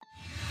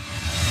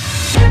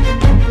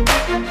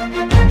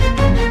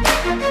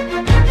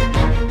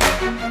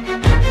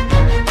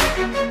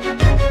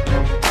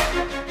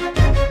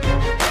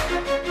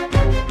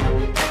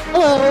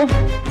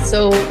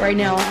right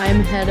now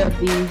I'm head of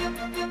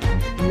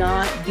the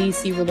not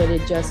DC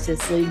related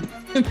Justice League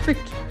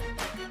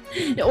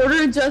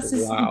Order of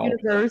Justice Wow.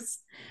 universe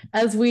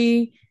as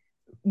we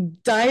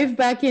dive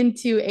back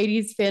into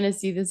 80s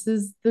fantasy. This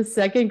is the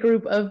second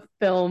group of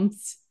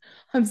films.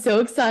 I'm so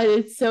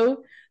excited,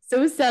 so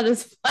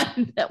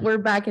satisfied that we're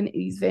back in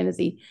 80s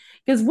fantasy.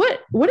 Because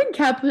what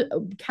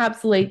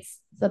encapsulates, is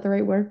that the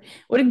right word?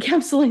 What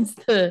encapsulates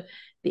the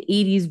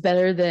 80s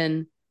better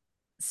than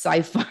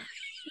sci-fi?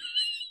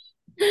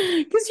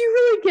 Because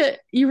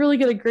you really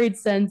get a great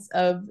sense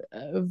of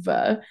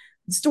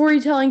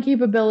storytelling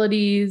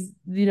capabilities,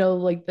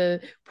 like the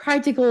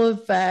practical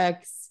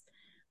effects.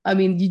 I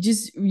mean,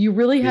 you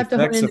really The have to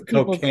hone effects into of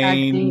people's acting. The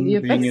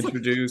cocaine being effects,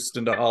 introduced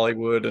into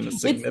Hollywood in a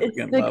it's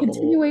significant the level.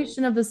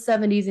 continuation of the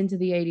 70s into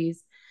the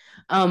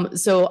 80s.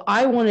 So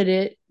I wanted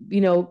it,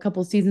 a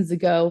couple seasons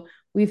ago.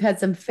 We've had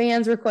some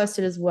fans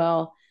requested as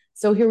well.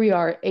 So here we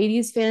are,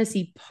 80s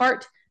fantasy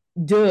part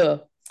deux.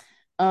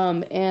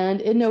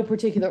 And in no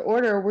particular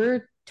order,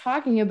 we're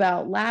talking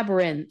about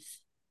Labyrinth,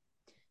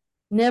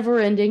 Never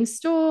Ending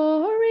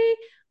Story,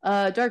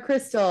 Dark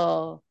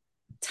Crystal,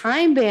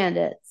 Time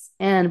Bandits,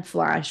 and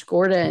Flash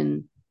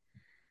Gordon.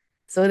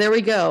 So there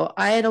we go.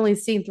 I had only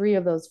seen three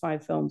of those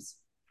five films.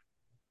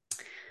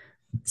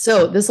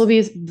 So this will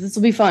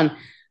be fun.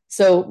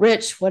 So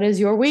Rich, what is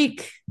your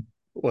week?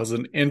 Was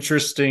an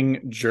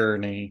interesting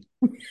journey,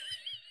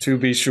 to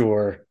be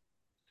sure.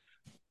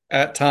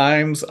 At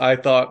times, I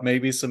thought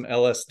maybe some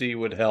LSD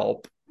would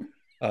help,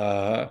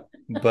 uh,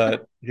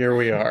 but here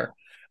we are.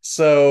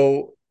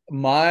 So,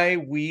 my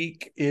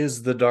week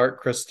is the Dark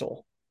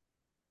Crystal.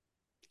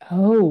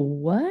 Oh,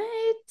 what?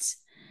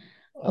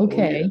 Oh,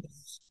 Okay.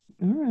 yes.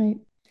 All right.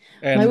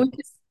 My And week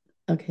is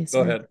okay, go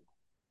sorry. ahead.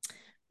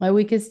 My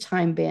week is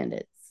Time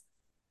Bandits.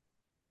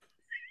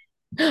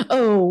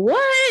 Oh,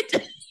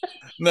 what?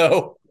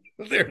 No,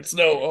 there's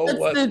no, oh, That's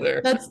what's the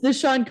there? that's the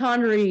Sean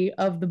Connery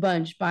of the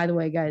bunch, by the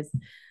way, guys.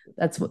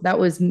 That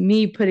was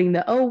me putting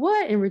the oh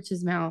what in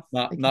Rich's mouth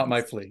Not my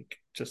because fleek,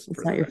 just it's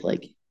for the not your record.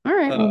 flake. All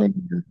right, well Uh, there you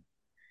go.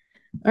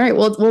 All right,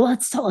 well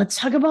let's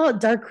talk about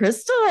Dark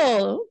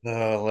Crystal.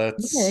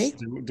 let's Okay.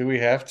 do we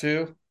have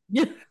to?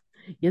 Yeah.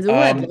 Yes, oh,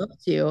 I'd Um, love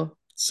to.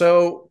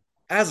 so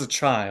as a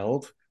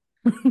child,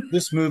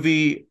 this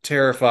movie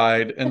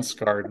terrified and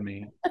scarred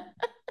me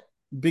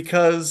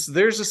because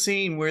there's a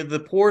scene where the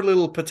poor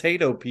little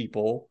potato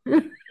people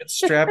get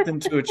strapped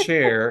into a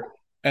chair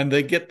and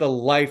they get the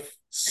life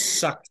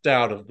sucked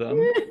out of them.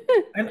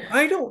 And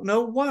I don't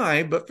know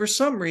why, but for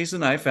some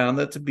reason I found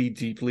that to be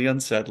deeply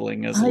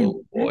unsettling as a I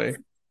little boy.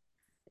 that's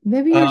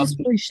maybe you're just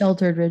Um, really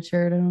sheltered,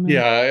 Richard. I don't know.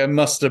 yeah, it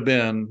must have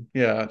been.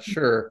 Yeah,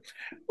 sure.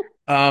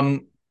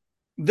 Um,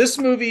 this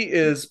movie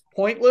is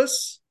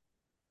pointless.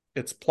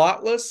 It's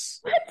plotless.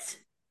 What?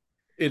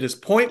 It is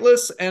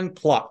pointless and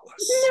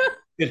plotless. No.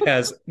 It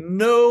has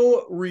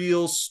no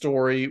real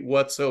story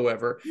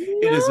whatsoever.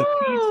 It is a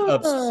piece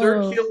of No.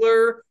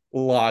 circular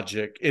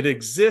logic. It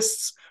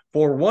exists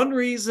for one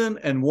reason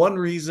and one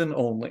reason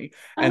only.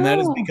 And that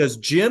is Oh. because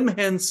Jim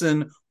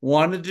Henson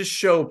wanted to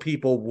show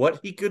people what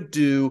he could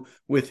do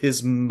with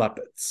his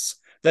Muppets.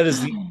 That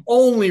is the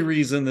only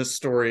reason this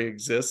story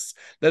exists.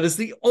 That is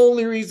the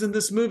only reason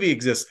this movie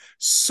exists.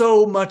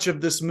 So much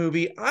of this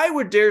movie, I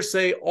would dare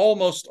say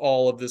almost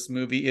all of this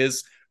movie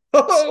is,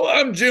 oh,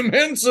 I'm Jim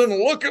Henson.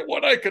 Look at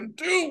what I can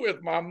do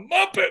with my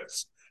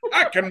Muppets.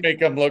 I can make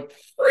them look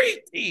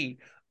freaky.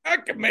 I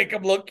can make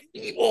them look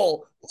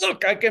evil.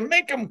 Look, I can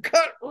make them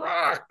cut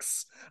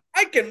rocks.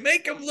 I can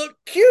make them look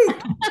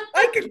cute.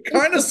 I can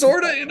kind of,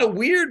 sort of, in a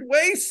weird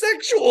way,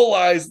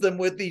 sexualize them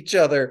with each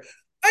other.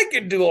 I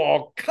can do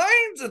all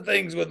kinds of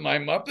things with my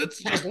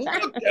Muppets. Just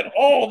look at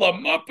all the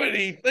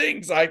Muppety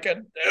things I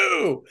can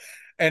do.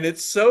 And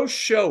it's so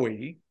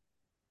showy,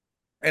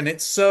 and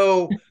it's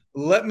so,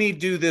 let me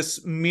do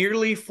this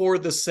merely for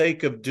the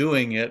sake of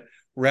doing it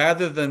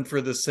rather than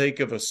for the sake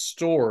of a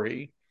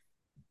story,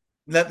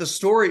 that the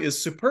story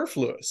is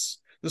superfluous.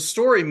 The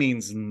story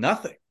means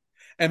nothing.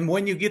 And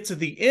when you get to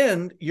the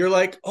end, you're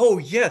like, oh,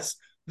 yes,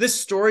 this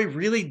story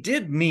really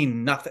did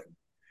mean nothing.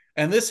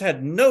 And this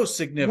had no What?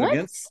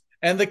 significance.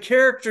 And the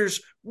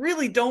characters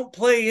really don't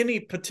play any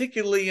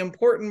particularly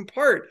important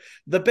part.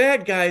 The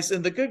bad guys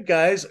and the good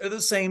guys are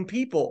the same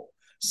people.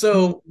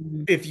 So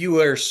Mm. if you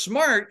were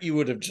smart, you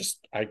would have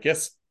just, I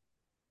guess,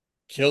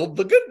 killed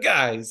the good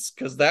guys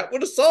because that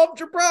would have solved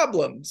your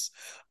problems.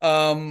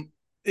 Um,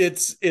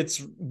 it's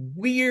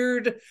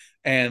weird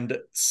and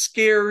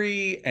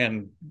scary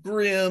and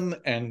grim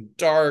and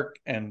dark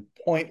and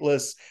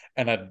pointless,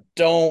 and I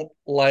don't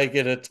like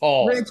it at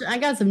all. Rich, I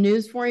got some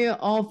news for you.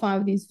 All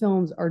five of these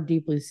films are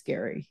deeply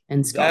scary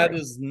and That scarring.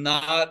 is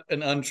not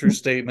an untrue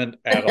statement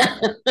at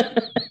all.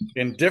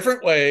 In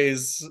different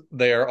ways,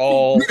 they are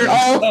all They're in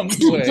all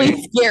some way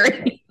deeply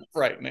scary.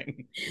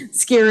 frightening.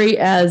 Scary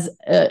as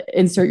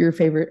insert your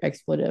favorite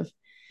expletive.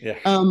 Yeah,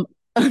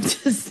 I'm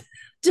just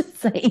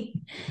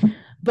saying.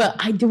 But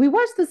I do we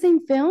watch the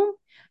same film?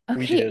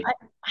 we Okay, did.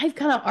 I've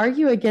kind of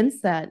argue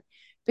against that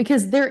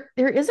because there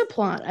is a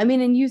plot. I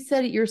mean, and you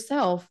said it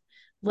yourself,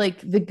 like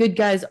the good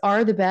guys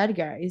are the bad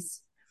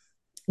guys.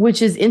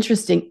 which is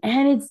interesting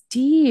and it's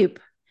deep.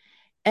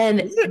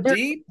 And Is it there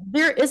deep?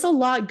 there is a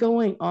lot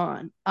going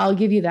on. I'll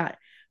give you that.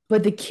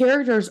 But the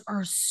characters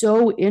are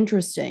so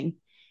interesting.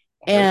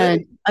 Are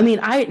And they?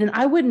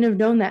 I wouldn't have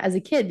known that as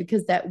a kid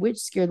because that witch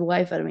scared the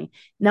life out of me.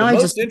 Now The I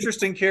just most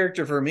interesting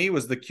character for me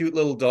was the cute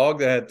little dog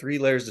that had 3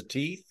 layers of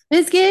teeth.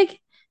 this gig,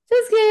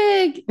 this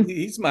gig.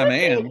 He's my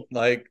man.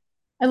 Like,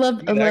 I be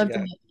that loved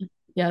guy.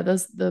 yeah,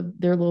 those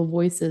their little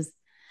voices.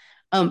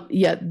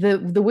 Yeah,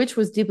 the witch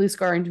was deeply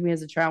scarring to me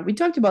as a child. We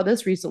talked about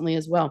this recently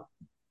as well.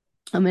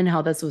 And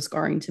how this was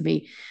scarring to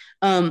me.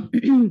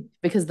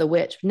 Because the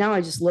witch. Now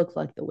I just look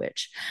like the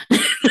witch. She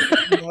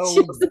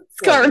No, doesn't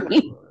scar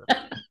me.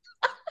 whatever.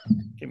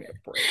 Give me a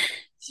break.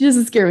 She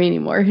doesn't scare me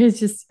anymore. It's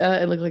just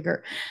I look like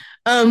her.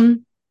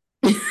 Um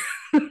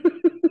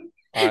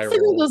Eye it's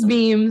like roll. one of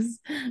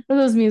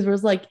those memes where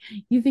it's like,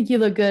 you think you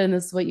look good and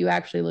this is what you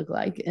actually look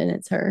like, and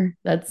it's her.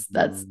 That's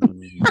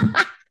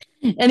Mm.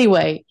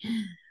 anyway.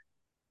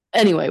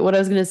 Anyway, what I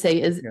was gonna say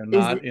You're is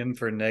not in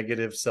for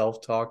negative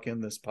self-talk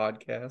in this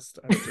podcast.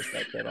 I would just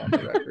like that on the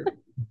record.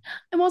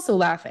 I'm also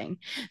laughing.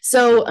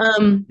 So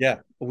Yeah,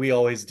 we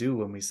always do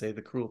when we say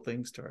the cruel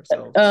things to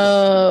ourselves.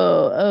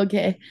 oh,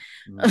 okay.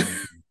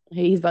 Mm.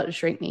 He's about to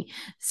shrink me.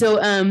 So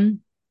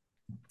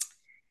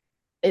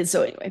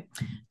so anyway,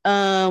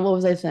 what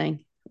was I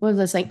saying? What was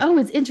I saying? Oh,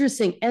 it's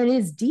interesting and it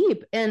is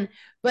deep, and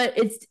but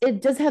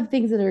it does have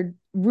things that are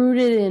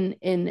rooted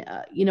in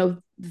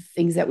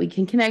things that we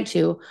can connect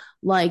to,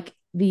 like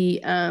the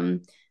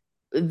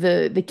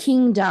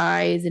king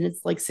dies, and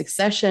it's like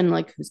succession,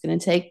 like who's going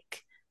to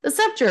take the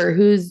scepter,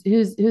 who's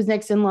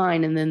next in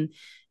line, and then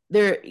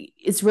there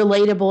it's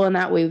relatable in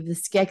that way with the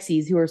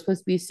Skeksis who are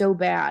supposed to be so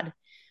bad,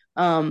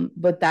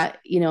 but that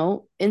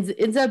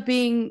ends up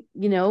being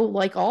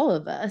like all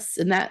of us,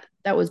 and that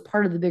was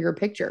part of the bigger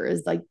picture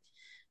is like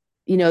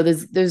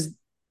there's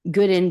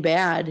good and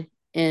bad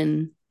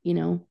in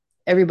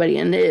everybody,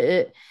 and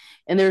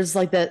there's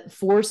like that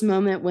force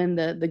moment when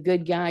the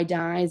good guy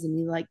dies and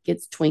he like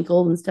gets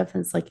twinkled and stuff,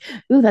 and it's like,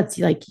 ooh, that's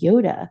like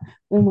Yoda.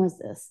 When was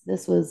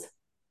this was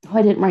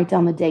I didn't write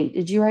down the date.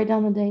 Did you write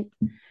down the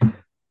date?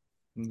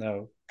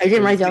 No, I it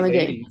didn't write was down the the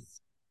date, 80s.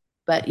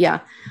 but yeah,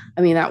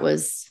 I mean that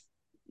was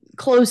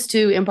close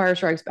to Empire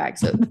Strikes Back,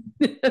 so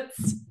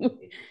that's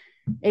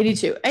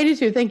 82.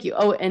 Thank you.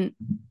 Oh, and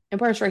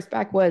Empire Strikes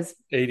Back was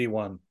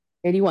 81.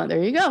 81.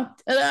 There you go.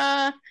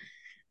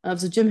 Ta-da!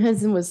 So Jim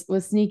Henson was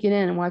sneaking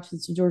in and watching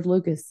some George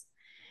Lucas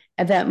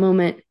at that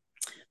moment.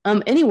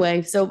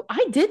 Anyway, so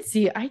I did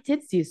see a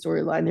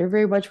storyline. There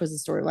very much was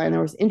a storyline.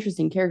 There was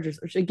interesting characters,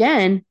 which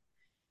again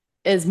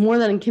is more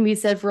than can be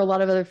said for a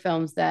lot of other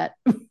films that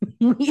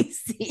we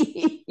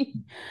see.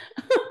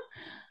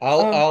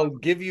 um, I'll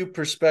give you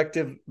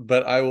perspective,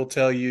 but I will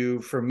tell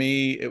you, for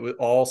me, it was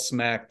all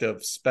smacked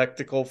of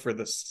spectacle for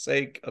the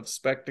sake of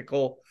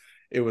spectacle.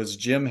 It was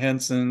Jim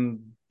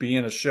Henson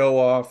being a show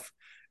off,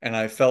 and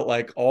I felt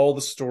like all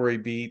the story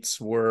beats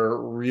were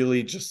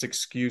really just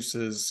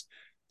excuses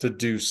to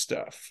do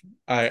stuff.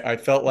 I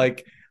felt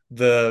like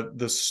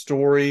the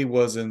story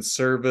was in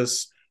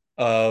service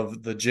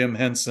of the Jim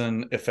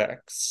Henson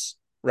effects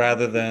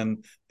rather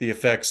than the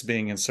effects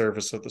being in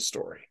service of the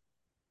story.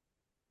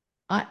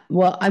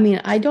 well, I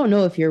mean, I don't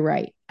know if you're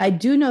right. I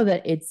do know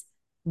that it's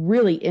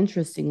really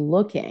interesting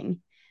looking, and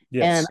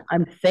Yes.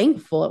 I'm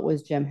thankful it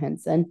was Jim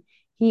Henson.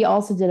 He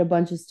also did a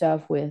bunch of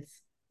stuff with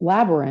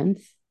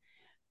Labyrinth,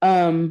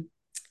 um,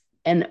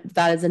 and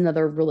that is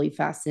another really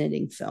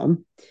fascinating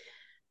film.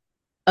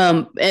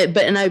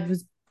 And I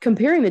was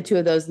comparing the two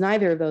of those.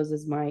 Neither of those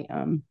is my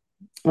on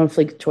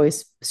Fleek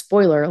choice.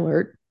 Spoiler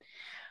alert.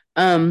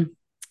 Um,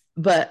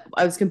 but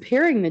I was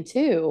comparing the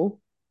two,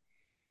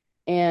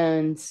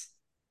 and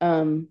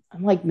I'm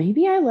like,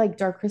 maybe I like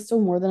Dark Crystal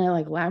more than I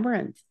like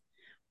Labyrinth,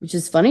 which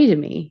is funny to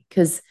me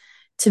because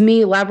to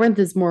me, Labyrinth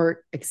is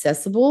more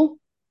accessible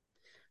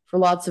for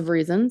lots of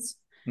reasons.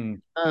 Hmm.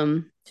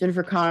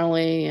 Jennifer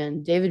Connelly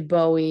and David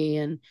Bowie,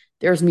 and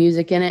there's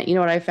music in it. You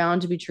know what I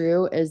found to be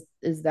true is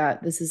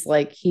that this is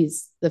like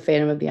he's the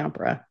Phantom of the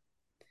Opera,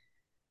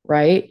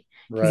 right?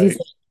 Because he's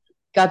Right.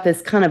 got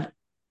this kind of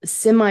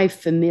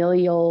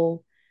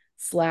semi-familial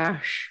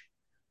slash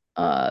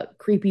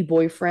creepy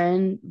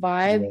boyfriend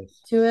vibe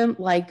Yes. to him,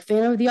 like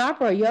Phantom of the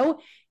Opera, yo.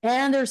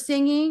 And they're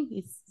singing.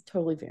 He's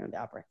totally Phantom of the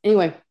Opera.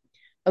 Anyway,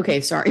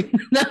 okay, sorry.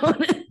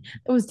 That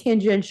was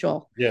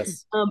tangential.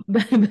 Yes.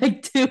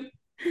 Back to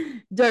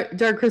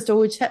Dark Crystal,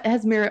 which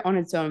has merit on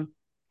its own.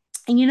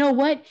 And you know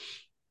what?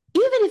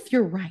 Even if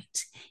you're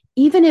right,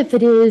 even if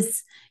it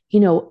is,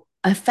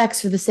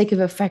 effects for the sake of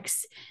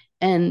effects,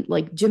 and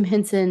like Jim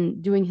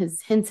Henson doing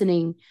his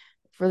Hensoning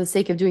for the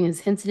sake of doing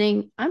his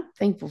Hensoning, I'm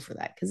thankful for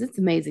that because it's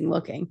amazing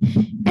looking.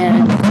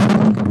 And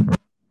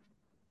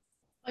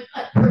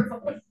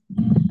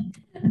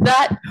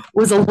that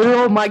was a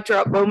literal mic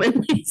drop moment,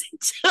 ladies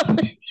and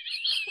gentlemen.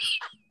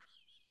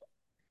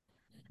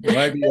 You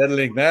might be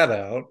editing that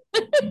out.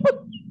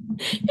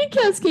 It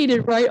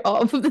cascaded right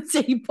off of the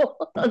table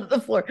onto the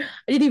floor.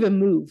 I didn't even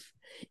move.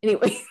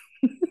 Anyway,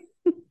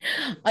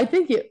 I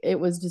think it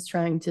was just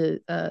trying to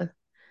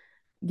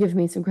give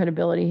me some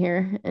credibility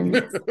here, and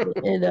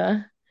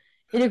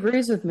it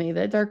agrees with me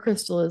that Dark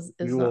Crystal is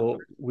not.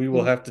 We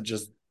will have to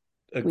just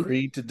We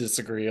agree to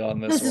disagree on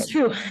this This is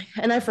one. true.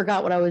 And I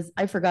forgot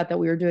that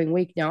we were doing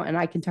week now, and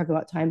I can talk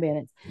about time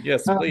bandits.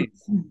 Yes, Um,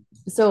 please.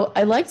 so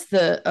I liked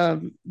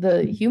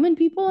the human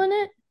people in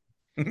it.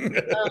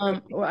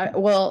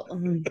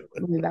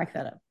 Let me back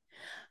that up.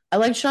 I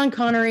liked Sean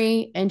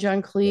Connery and John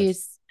Yes.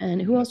 Cleese,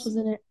 and who else Yes. was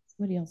in it?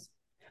 Somebody else.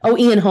 Oh,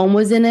 Ian Holm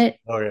was in it.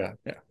 Oh yeah.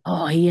 Yeah.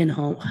 Oh, Ian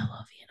Holm. I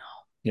love Ian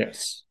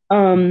Yes.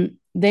 Holm.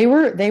 They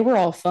were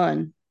all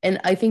fun,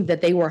 and I think that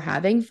they were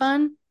having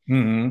fun,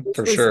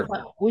 For sure.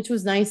 which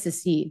was nice to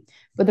see.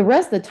 But the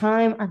rest of the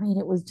time, I mean,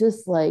 it was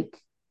just like,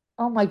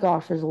 oh my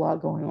gosh, there's a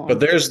lot going But on.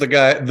 there's the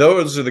guy,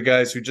 those are the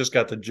guys who just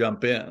got to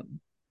jump in,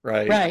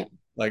 right? Right,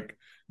 Like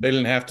they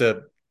didn't have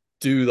to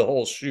do the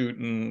whole shoot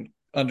and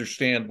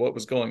understand what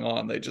was going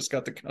on. They just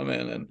got to come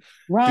in and do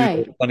the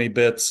right. funny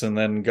bits and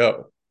then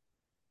go.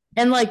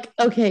 And like,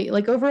 okay,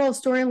 like overall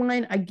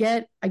storyline, I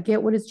get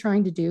what it's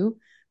trying to do,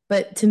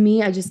 but to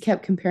me, I just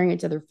kept comparing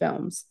it to other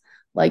films.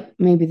 Like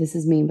maybe this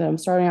is mean, but I'm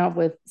starting out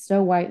with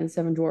Snow White and the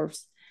Seven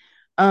Dwarfs.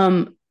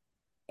 And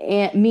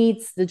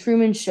meets The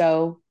Truman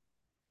Show,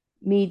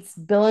 meets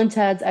Bill and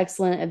Ted's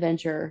Excellent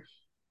Adventure,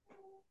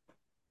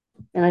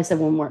 and I said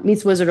one more,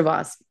 meets Wizard of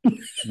Oz.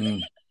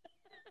 Mm,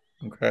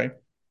 okay.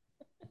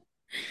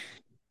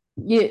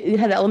 You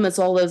had elements,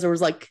 all those. There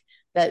was like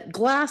that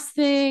glass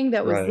thing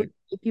that was Right.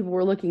 people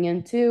were looking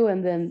into,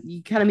 and then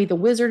you kind of meet the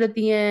wizard at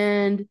the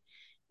end.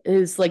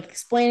 Is like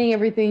explaining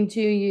everything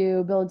to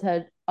you. Bill and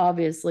Ted,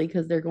 obviously,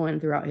 because they're going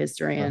throughout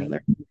history and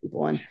Right. they're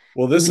people and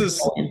Well,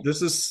 moving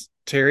this is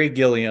Terry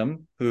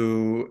Gilliam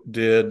who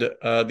did the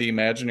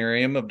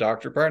Imaginarium of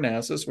Dr.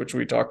 Parnassus, which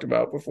we talked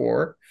about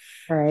before.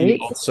 He right.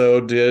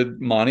 also did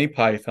Monty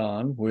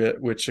Python,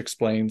 which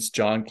explains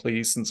John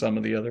Cleese and some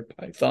of the other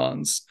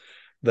Pythons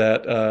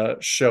that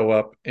show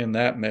up in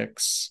that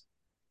mix.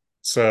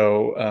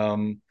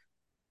 So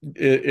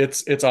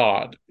it's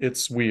odd.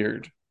 It's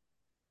weird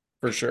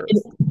for sure.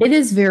 It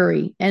is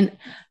very, and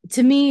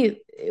to me,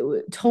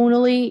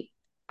 tonally,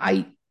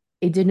 I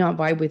it did not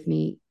vibe with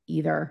me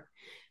either.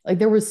 Like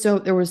there was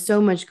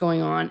so much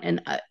going on,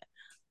 and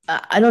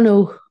I don't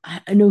know.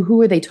 I know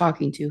who are they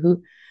talking to?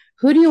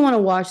 Who do you want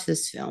to watch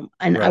this film?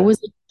 And I Right.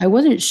 was I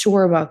wasn't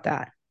sure about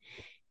that.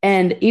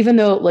 And even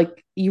though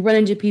like you run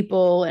into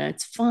people and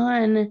it's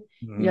fun,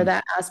 Mm.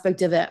 that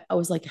aspect of it, I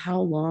was like,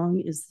 how long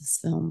is this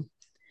film?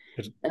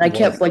 It And I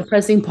kept was. like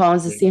pressing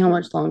pause to see how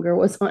much longer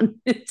was on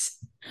it.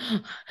 I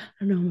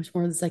don't know how much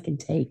more of this I can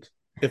take.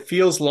 It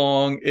feels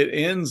long. It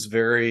ends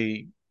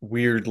very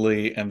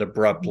weirdly and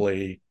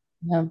abruptly.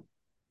 Yeah.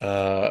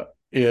 Uh,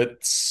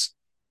 it's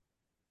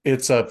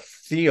it's a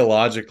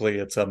theologically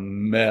it's a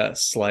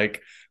mess.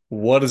 Like,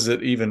 what is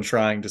it even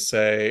trying to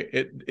say?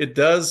 It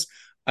does.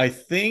 I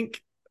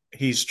think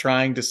he's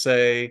trying to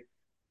say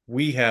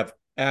we have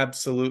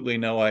absolutely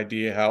no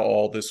idea how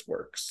all this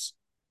works.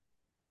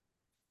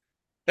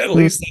 At Mm.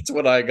 least that's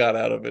what I got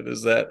out of it,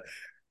 is that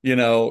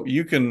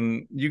you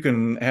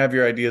can have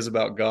your ideas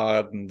about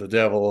God and the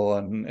devil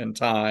and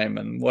time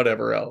and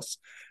whatever else,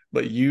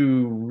 but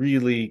you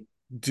really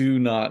do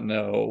not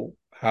know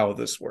how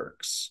this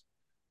works.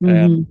 And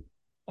Mm-hmm.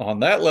 on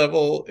that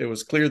level, it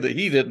was clear that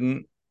he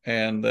didn't,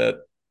 and that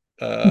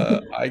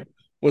I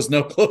was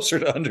no closer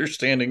to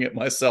understanding it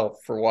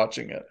myself for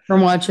watching it.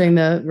 From watching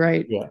the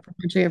right, Yeah. from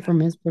watching it from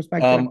his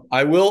perspective.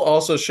 I will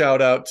also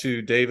shout out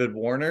to David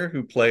Warner,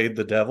 who played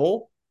the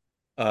devil.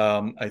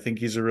 I think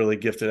he's a really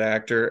gifted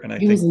actor, and I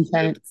He think was he did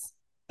intense.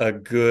 a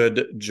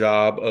good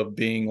job of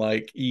being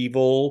like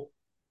evil,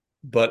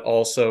 but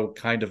also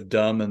kind of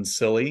dumb and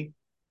silly.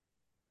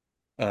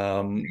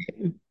 Um,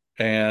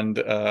 and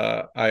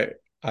I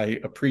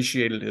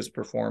appreciated his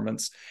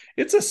performance.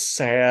 It's a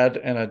sad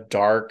and a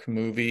dark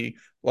movie,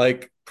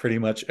 like pretty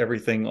much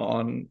everything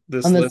on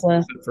this On this list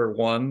list. except for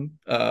one.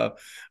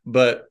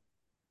 But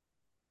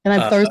And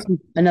I've uh, thrown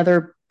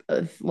another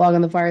log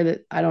on the fire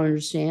that I don't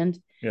understand.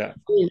 yeah,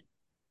 I mean,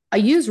 I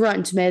use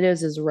Rotten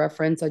Tomatoes as a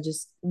reference. I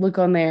just look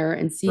on there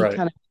and see right,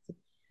 kind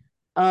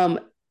of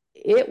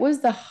it was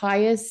the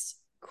highest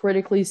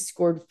critically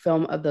scored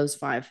film of those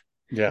five.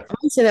 yeah, I'm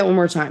gonna say that one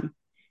more time.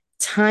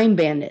 Time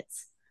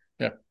Bandits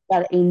yeah,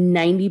 got a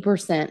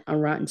 90% on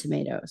Rotten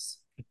Tomatoes.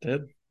 it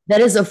did,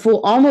 That is a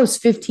full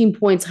almost 15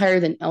 points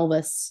higher than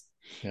Elvis.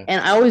 yeah.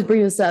 And I always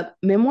bring this up.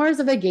 Memoirs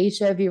of a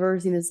Geisha, if you've ever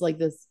seen this, like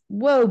this,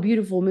 whoa,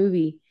 beautiful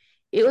movie.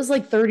 It was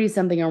like 30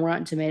 something on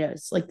Rotten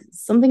Tomatoes. Like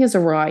something is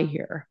awry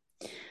here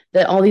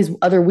that all these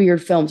other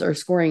weird films are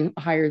scoring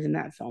higher than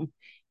that film.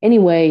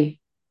 Anyway,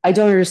 I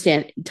don't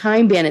understand.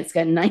 Time Bandits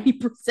got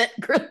 90%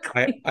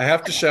 critically. I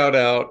have to shout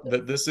out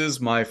that this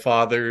is my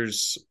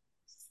father's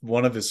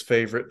one of his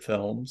favorite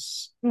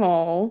films.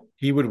 Oh,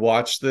 He would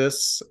watch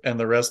this, and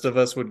the rest of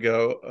us would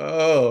go,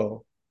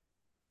 "Oh,"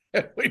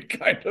 and we'd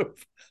kind of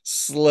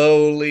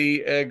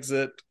slowly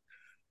exit.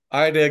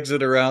 I'd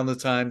exit around the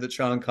time that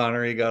Sean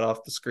Connery got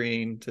off the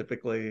screen.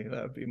 Typically,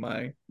 that would be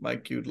my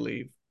cue to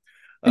leave.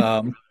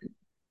 Um,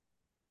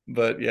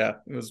 But yeah,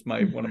 it was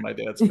my one of my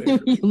dad's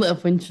favorites. You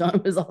love when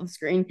Sean was off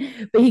screen,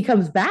 but he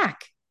comes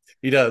back.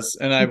 He does,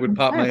 and I He would comes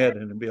pop my back. head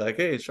in and be like,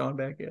 "Hey, is Sean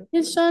back yet?"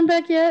 Is Sean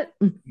back yet?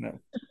 No,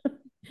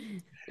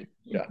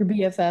 yeah, Your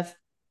BFF.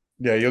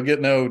 yeah. You'll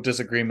get no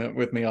disagreement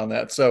with me on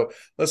that. So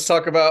let's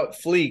talk about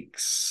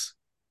fleeks.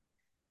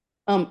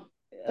 Um,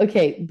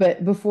 okay,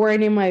 but before I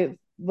name my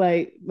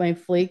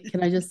fleek,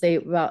 can I just say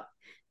about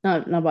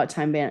not about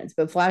Time Bandits,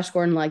 but Flash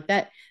Gordon, like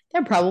that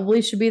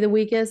probably should be the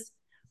weakest.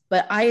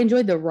 But I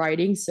enjoyed the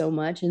writing so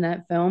much in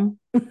that film.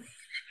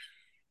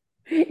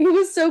 It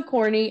was so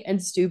corny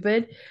and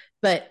stupid,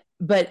 but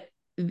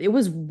it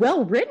was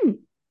well written.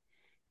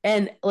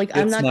 And like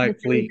I'm It's not my gonna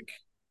say fleek.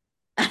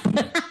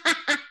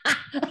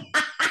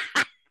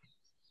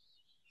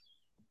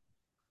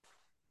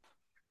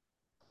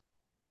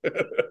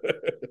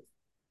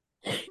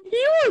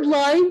 you are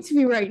lying to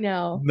me right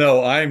now.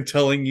 No, I'm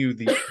telling you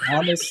the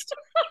honest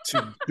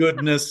to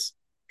goodness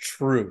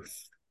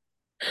truth.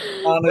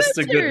 Honest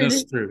to goodness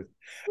Richard, truth.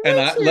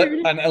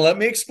 Richard. And let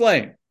me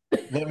explain.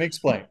 Let me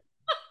explain.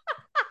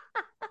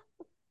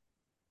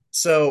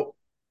 So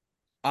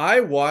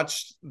I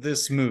watched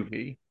this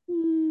movie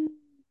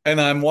and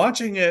I'm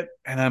watching it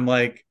and I'm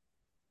like,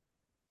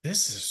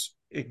 this is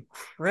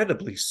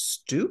incredibly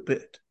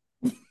stupid.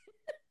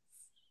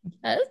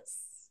 Yes.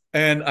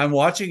 And I'm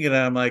watching it and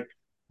I'm like,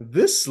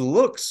 this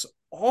looks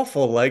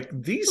awful. Like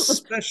these It looks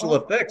special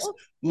effects awful.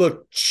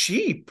 look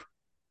cheap.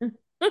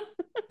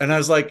 And I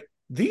was like,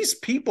 these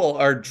people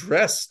are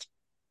dressed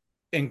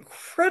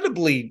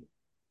incredibly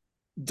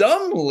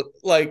dumb.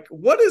 Like,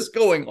 what is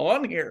going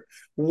on here?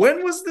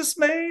 When was this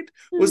made?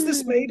 Was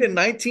this made in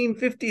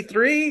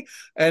 1953?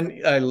 And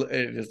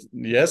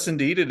yes,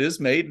 indeed, it is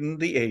made in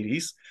the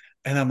 80s.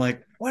 And I'm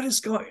like, what is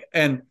going?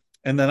 And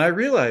then I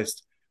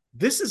realized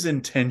this is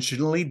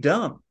intentionally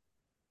dumb.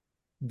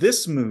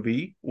 This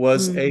movie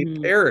was a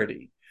Mhm.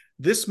 parody.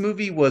 This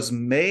movie was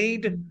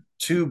made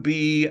to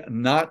be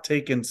not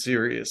taken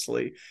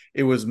seriously.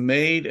 It was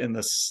made in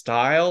the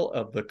style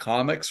of the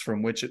comics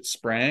from which it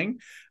sprang,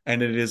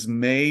 and it is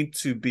made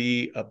to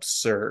be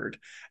absurd.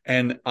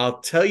 And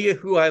I'll tell you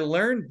who I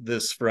learned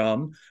this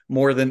from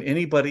more than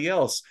anybody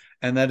else,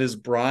 and that is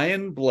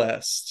Brian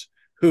Blessed,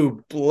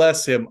 who,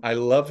 bless him, I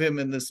love him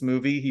in this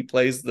movie. He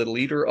plays the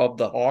leader of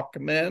the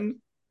Hawkmen.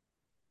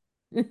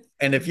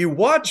 And if you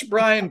watch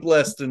Brian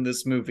Blessed in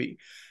this movie,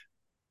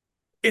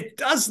 it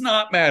does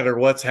not matter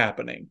what's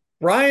happening.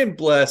 Brian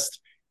Blessed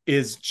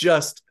is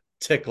just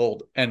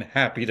tickled and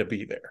happy to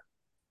be there.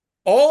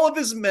 All of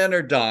his men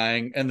are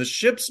dying and the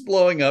ship's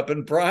blowing up,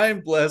 and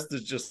Brian Blessed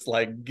is just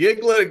like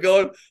giggling and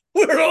going,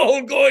 we're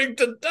all going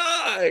to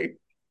die.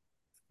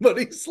 But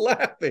he's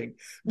laughing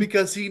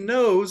because he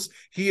knows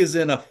he is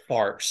in a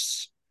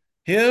farce.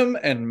 Him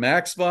and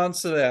Max von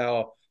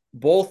Sydow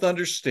both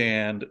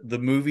understand the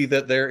movie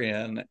that they're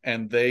in,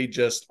 and they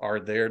just are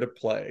there to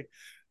play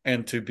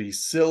and to be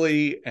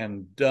silly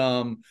and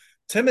dumb.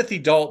 Timothy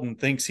Dalton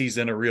thinks he's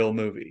in a real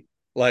movie.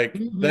 Like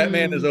that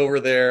man is Mhm. over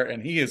there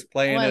and he is Oh,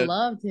 playing I it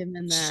loved him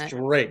in that.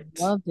 straight.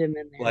 Loved him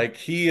in there. Like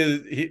he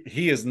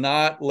is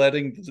not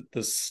letting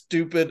the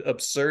stupid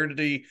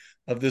absurdity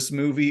of this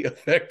movie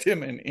affect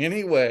him in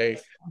any way,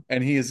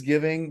 and he is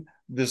giving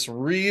this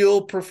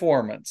real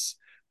performance.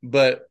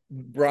 But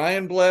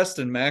Brian Blessed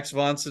and Max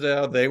von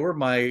Sydow, they were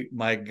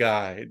my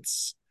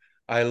guides.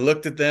 I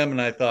looked at them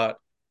and I thought,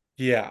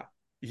 yeah,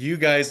 you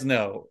guys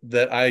know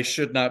that I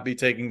should not be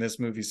taking this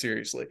movie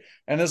seriously.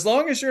 And as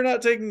long as you're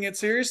not taking it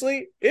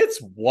seriously, it's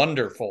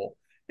wonderful.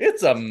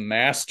 It's a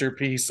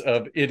masterpiece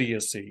of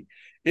idiocy.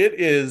 It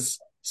is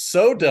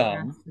so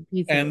dumb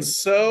Masterpiece of and it.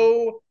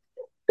 so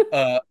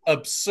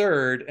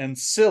absurd and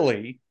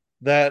silly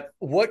that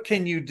what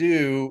can you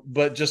do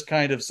but just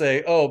kind of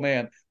say, oh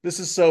man, this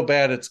is so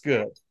bad it's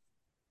good.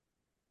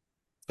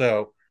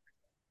 So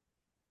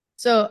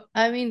So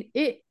I mean,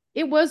 it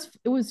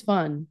was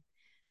fun.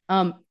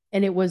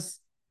 And it was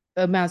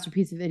a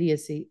masterpiece of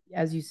idiocy,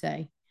 as you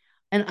say.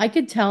 And I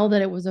could tell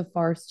that it was a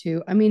farce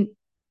too. I mean,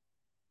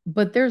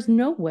 but there's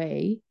no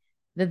way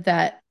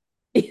that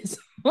is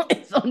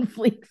it's on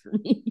fleek for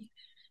me.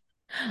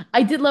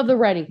 I did love the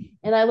writing,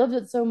 and I loved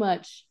it so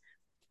much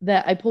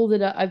that I pulled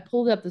it up. I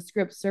pulled up the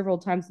script several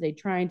times today,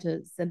 trying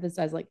to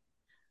synthesize like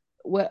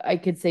what I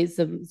could say,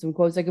 some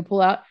quotes I could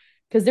pull out,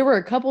 because there were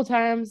a couple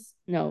times,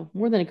 no,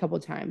 more than a couple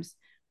times,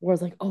 where I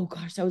was like, "Oh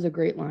gosh, that was a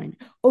great line.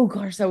 Oh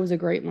gosh, that was a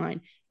great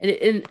line."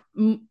 And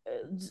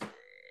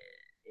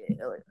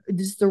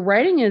just the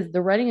writing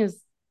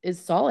is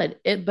solid.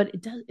 But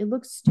it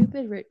looks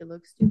stupid. It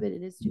looks stupid.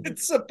 It is stupid.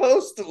 it's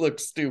supposed to look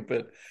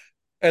stupid.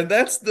 And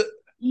that's the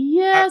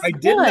Yes, I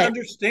didn't but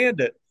understand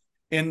it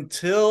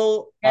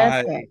until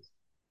yes, but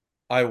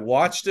I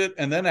watched it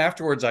and then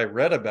afterwards I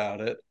read about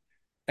it.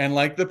 And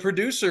like the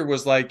producer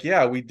was like,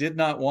 yeah, we did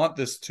not want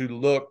this to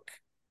look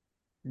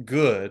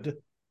good.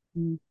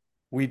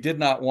 We did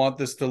not want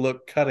this to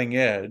look cutting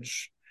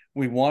edge.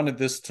 We wanted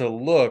this to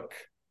look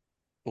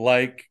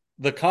like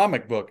the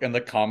comic book, and the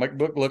comic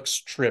book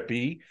looks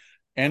trippy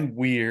and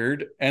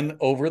weird and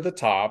over the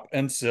top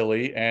and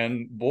silly.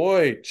 And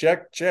boy,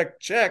 check,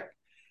 check, check.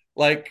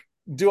 Like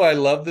do I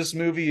love this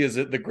movie? Is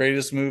it the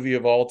greatest movie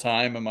of all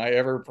time? Am I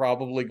ever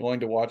probably going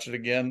to watch it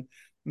again?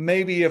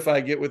 Maybe if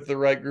I get with the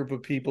right group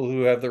of people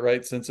who have the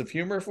right sense of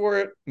humor for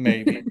it,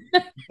 maybe.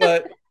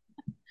 But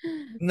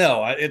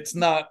no, it's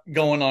not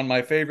going on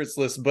my favorites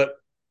list. But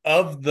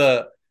of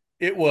the,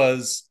 it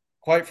was,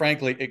 quite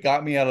frankly, it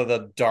got me out of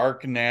the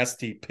dark,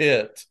 nasty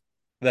pit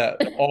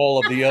that all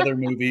of the other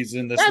movies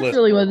in this That's list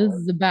really what this are.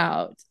 is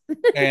about.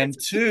 And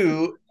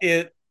two,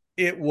 it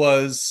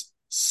was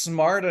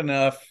smart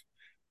enough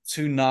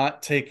to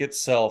not take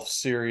itself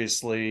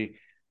seriously.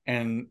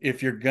 And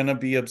if you're gonna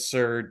be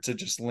absurd, to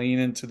just lean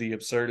into the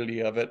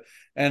absurdity of it.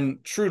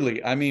 And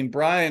truly, I mean,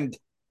 Brian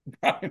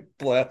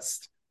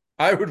Blessed,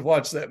 I would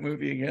watch that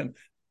movie again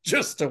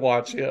just to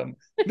watch him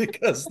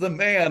because the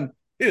man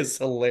is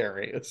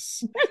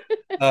hilarious.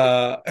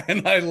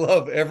 And I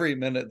love every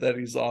minute that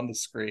he's on the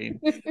screen.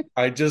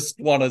 I just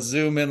want to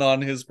zoom in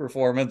on his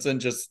performance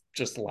and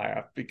just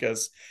laugh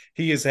because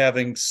he is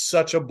having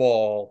such a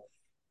ball,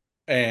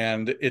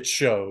 and it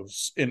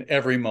shows in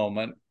every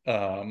moment.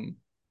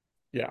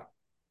 Yeah.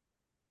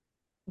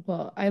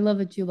 Well, I love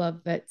that you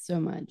love it so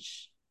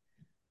much.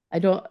 I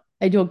don't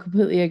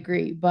completely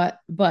agree, but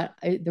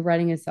the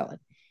writing is solid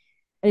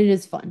and it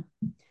is fun.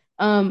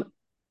 Um,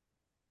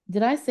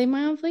 did I say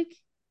my own fleek?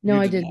 No,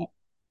 You I did didn't. not.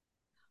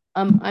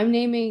 I'm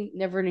naming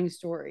Neverending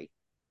Story.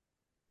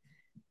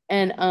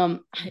 And I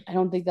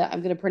don't think that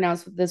I'm gonna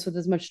pronounce this with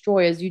as much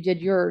joy as you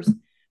did yours.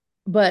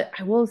 But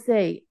I will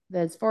say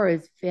that as far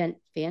as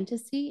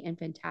fantasy and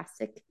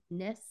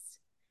fantasticness,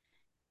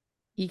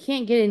 you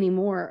can't get any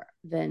more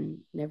than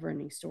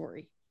Neverending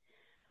Story.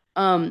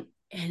 And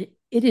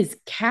it is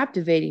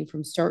captivating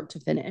from start to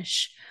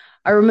finish.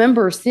 I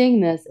remember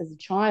seeing this as a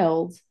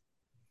child.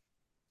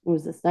 What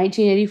was this?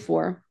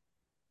 1984.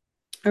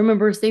 I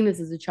remember seeing this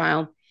as a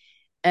child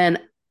and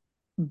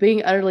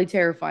being utterly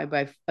terrified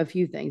by a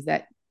few things.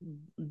 That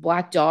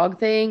black dog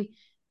thing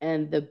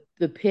and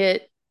the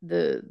pit,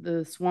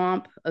 the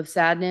swamp of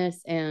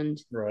sadness, and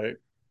Right.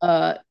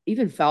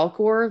 even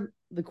Falcor,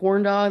 the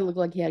corn dog, looked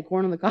like he had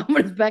corn on the cob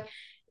on his back.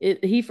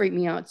 He freaked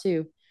me out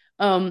too.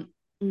 Um,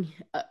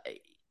 uh,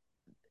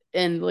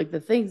 and like the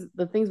things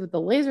with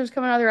the lasers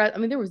coming out of their eyes. I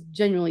mean, there was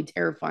genuinely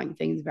terrifying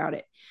things about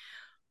it.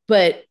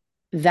 But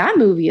that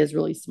movie is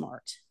really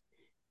smart.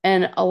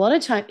 And a lot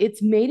of time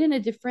it's made in a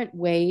different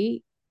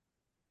way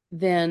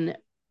than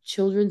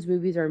children's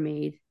movies are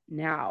made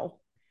now.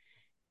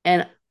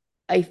 And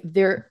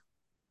their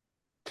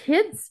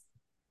kids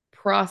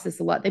process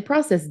a lot. They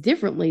process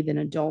differently than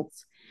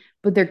adults,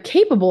 but they're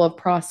capable of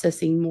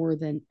processing more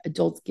than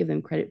adults give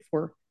them credit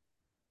for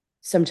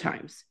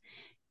sometimes.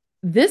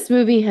 This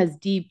movie has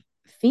deep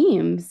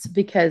themes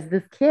because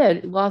this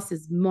kid lost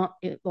his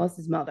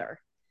mother.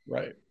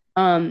 Right.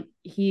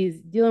 He's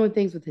dealing with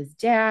things with his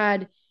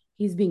dad.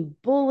 He's being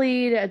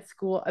bullied at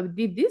school. I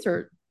mean, these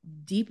are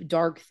deep,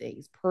 dark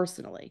things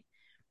personally.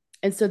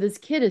 And so this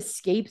kid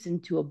escapes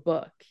into a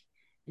book,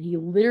 and he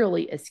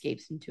literally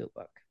escapes into a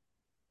book.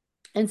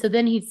 And so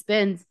then he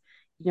spends,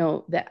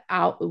 the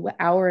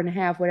hour and a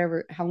half,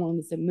 whatever, how long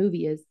this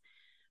movie is,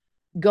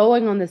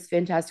 going on this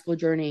fantastical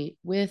journey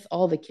with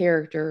all the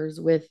characters,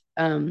 with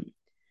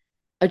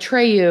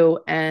Atreyu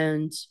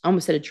and I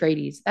almost said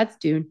Atreides. That's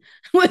Dune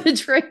with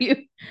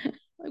Atreyu.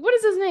 Like, what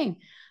is his name?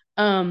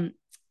 Um,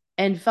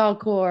 and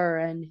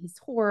Falcor and his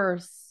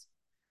horse,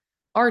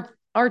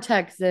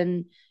 Artex,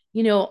 and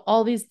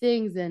all these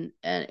things, and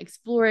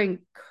exploring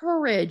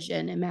courage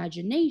and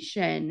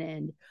imagination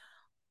and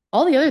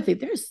all the other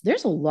things.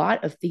 There's a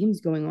lot of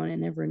themes going on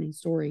in Neverending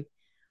Story.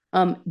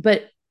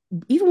 But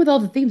even with all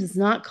the themes, it's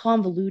not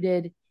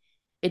convoluted.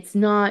 It's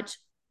not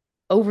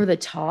over the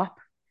top.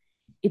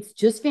 It's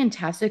just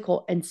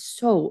fantastical and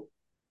so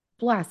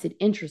blasted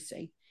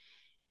interesting.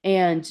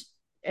 And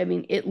I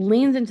mean, it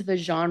leans into the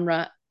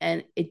genre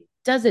and it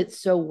does it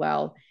so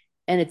well.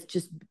 And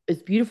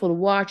it's beautiful to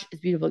watch.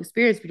 It's beautiful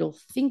experience, beautiful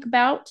to think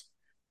about.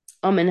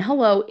 And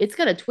hello, it's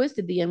got a twist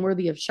at the end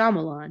worthy of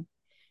Shyamalan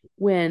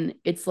when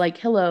it's like,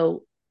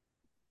 hello,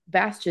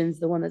 Bastion's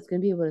the one that's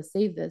going to be able to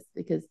save this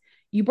because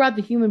you brought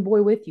the human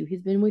boy with you.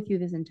 He's been with you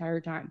this entire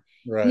time.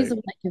 He's Right. the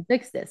one that can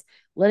fix this.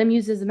 Let him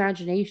use his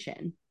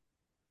imagination.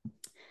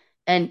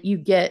 And you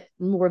get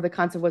more of the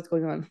concept of what's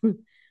going on.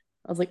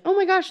 I was like, oh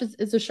my gosh,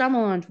 it's a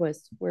Shyamalan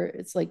twist where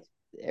it's like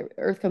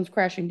Earth comes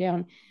crashing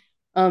down.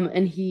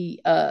 And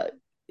he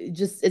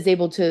just is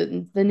able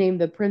to name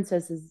the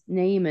princess's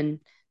name and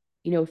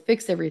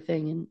fix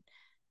everything and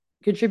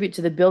contribute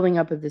to the building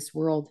up of this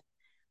world.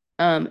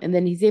 And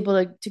then he's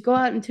able to go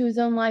out into his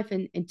own life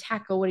and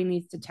tackle what he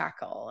needs to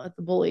tackle at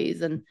the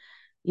bullies and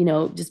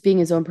just being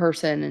his own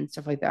person and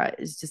stuff like that.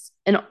 It's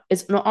an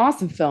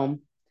awesome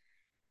film.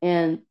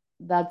 And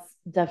that's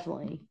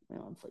definitely my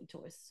own fleet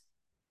choice.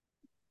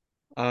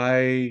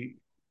 I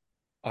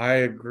I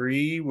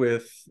agree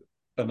with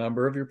a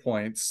number of your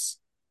points.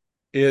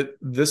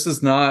 This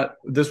was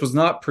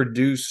not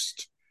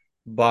produced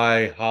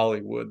by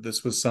Hollywood.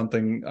 This was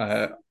something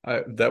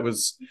that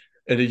was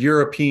at a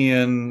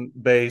European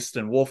based,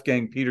 and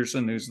Wolfgang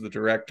Peterson, who's the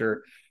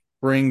director,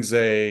 brings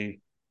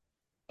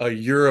a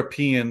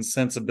European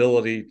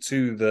sensibility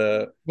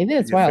to Maybe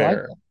that's the why I like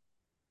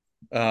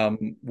affair,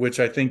 which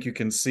I think you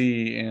can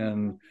see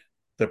in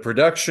the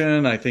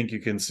production. I think you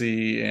can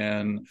see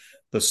in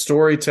the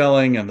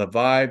storytelling and the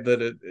vibe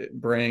that it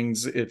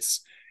brings. It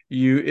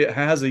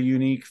has a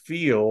unique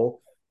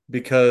feel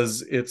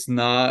because it's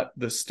not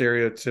the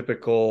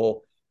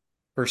stereotypical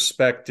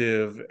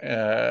perspective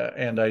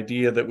and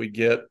idea that we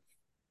get.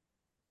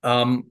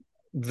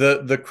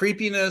 The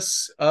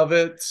creepiness of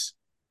it,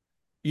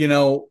 you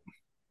know,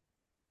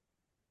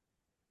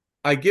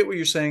 I get what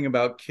you're saying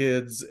about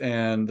kids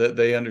and that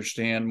they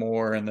understand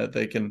more and that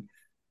they can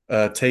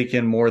take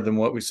in more than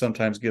what we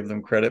sometimes give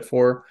them credit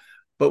for.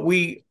 But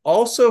we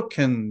also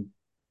can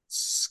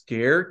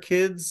scare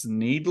kids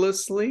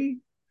needlessly.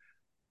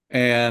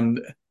 And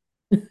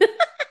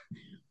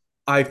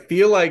I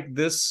feel like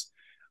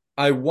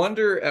I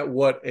wonder at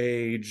what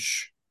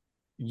age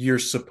you're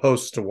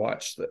supposed to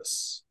watch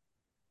this.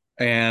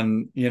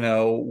 And,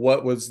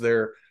 what was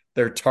their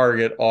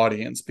target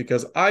audience?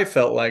 Because I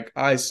felt like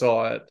I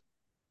saw it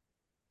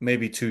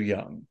maybe too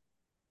young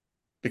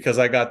because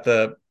I got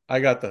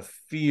the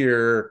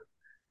fear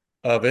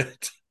of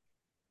it.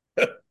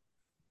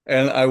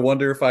 And I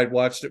wonder if I'd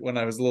watched it when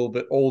I was a little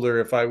bit older,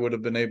 if I would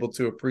have been able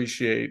to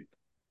appreciate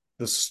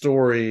the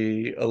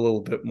story a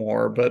little bit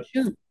more. But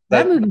Shoot,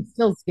 that that movie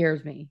still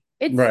scares me.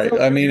 It right. still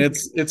I mean,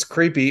 scares me. it's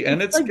creepy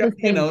and It's it's like got, the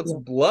same it's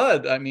feel.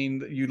 blood. I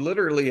mean, you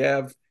literally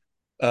have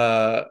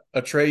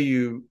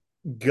Atreyu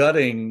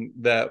gutting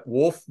that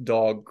wolf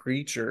dog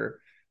creature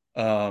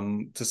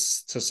to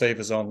save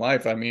his own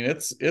life. I mean,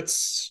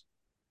 it's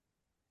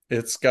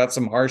got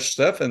some harsh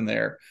stuff in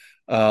there.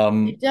 It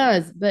Um,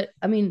 does, but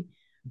I mean,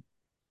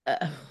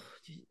 uh,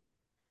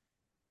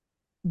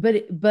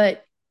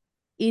 but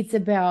it's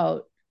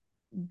about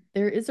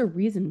there is a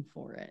reason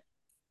for it.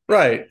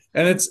 right.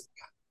 And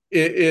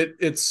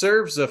it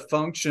serves a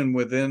function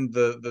within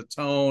the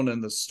tone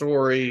and the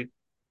story.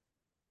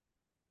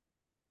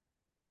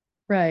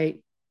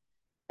 Right.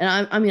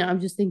 And I mean,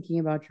 I'm just thinking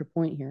about your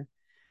point here.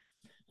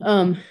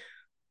 Um,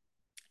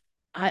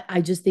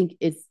 I just think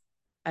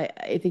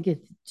I think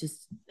it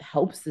just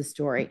helps the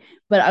story.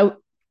 But I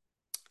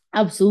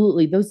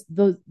absolutely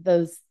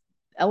those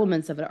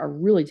elements of it are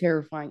really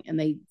terrifying, and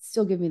they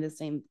still give me the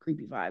same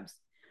creepy vibes.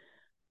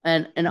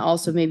 And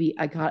also maybe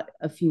I got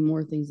a few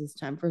more things this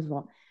time. First of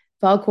all,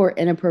 Falcor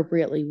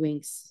inappropriately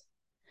winks.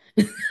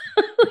 Like,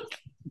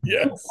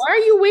 Yes. why are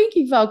you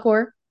winking,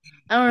 Falcor?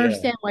 I don't Yeah.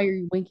 understand why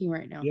you're winking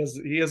right now.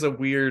 He has a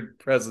weird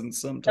presence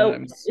So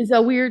sometimes. it's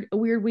a weird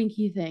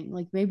winky thing.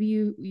 Like maybe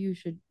you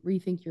should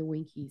rethink your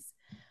winkies.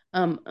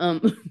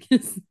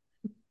 Because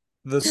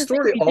The they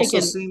story could be also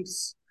taken.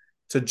 seems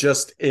to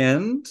just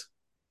end.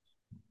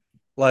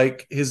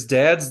 Like his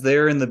dad's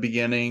there in the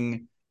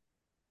beginning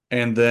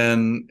and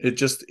then it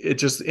just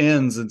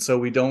ends, and so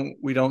we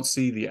don't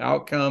see the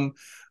outcome.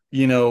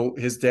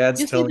 His dad's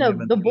You see telling him in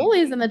the the end.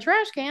 bullies in the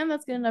trash can.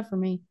 That's good enough for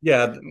me.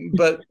 Yeah,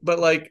 but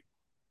like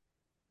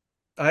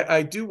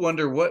I do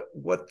wonder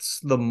what's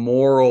the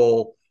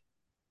moral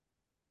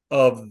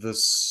of the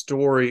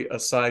story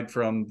aside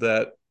from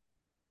that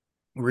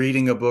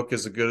reading a book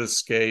is a good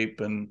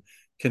escape and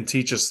can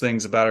teach us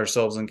things about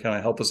ourselves and kind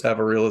of help us have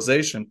a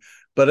realization.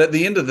 But at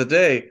the end of the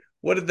day,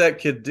 what did that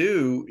kid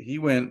do? He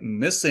went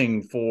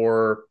missing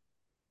for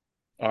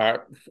uh,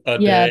 a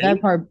Yeah, day.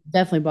 that part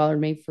definitely bothered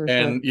me for sure.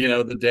 And,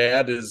 the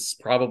dad is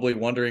probably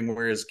wondering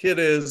where his kid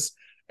is.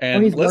 Or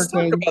And he's let's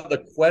talk working. about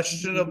the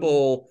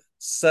questionable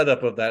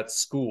setup of that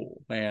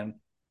school, man.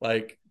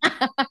 Like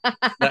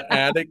the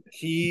attic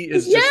key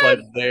is just like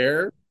Yes,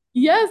 there.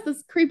 yes,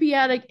 this creepy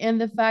attic, and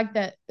the fact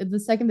that the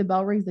second the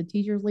bell rings, the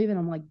teacher's leaving.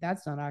 I'm like,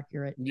 that's not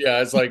accurate.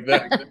 Yeah, it's like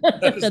that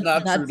is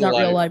not true That's to not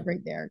real life. life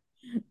right there.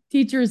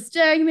 Teachers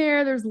staying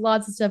there. There's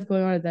lots of stuff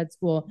going on at that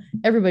school.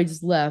 Everybody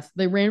just left.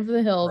 They ran for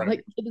the hills. Right.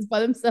 Like kids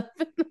by themselves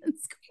in that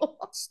school.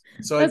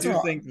 So I That's do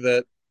wrong. think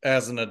that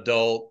as an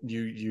adult,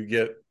 you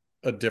get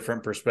a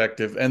different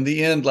perspective. And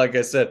the end, like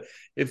I said,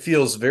 it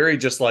feels very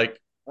just like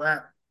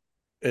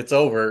it's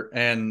over.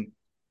 And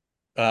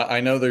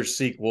I know there's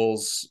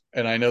sequels,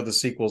 and I know the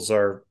sequels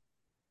are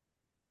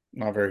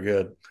not very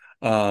good.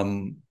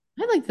 Um,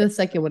 I like the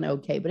second one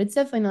okay, but it's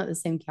definitely not the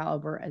same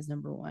caliber as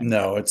number one.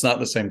 no, it's not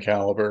the same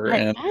caliber. I,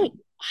 And I,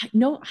 I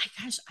no,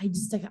 gosh,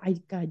 I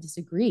gotta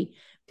disagree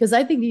because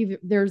I think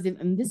there's,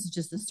 and this is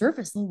just the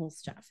surface level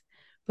stuff,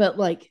 but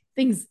like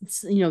things,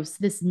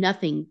 this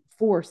nothing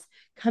force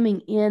coming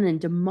in and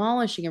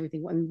demolishing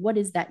everything. I mean, what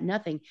is that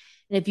nothing?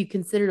 And if you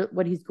consider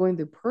what he's going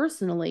through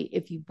personally,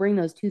 if you bring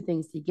those two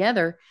things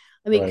together,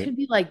 I mean, it right, could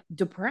be like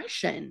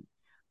depression.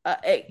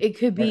 It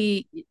could right,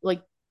 be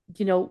like,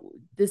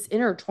 this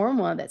inner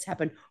turmoil that's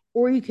happened,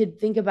 or you could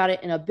think about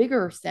it in a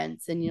bigger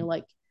sense and,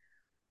 like,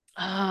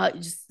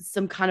 just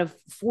some kind of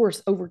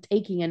force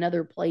overtaking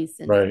another place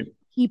and right.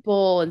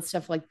 people and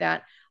stuff like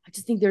that. I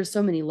just think there's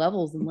so many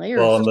levels and Well,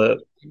 layers and to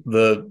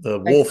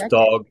the wolf dissect it.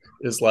 dog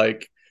is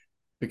like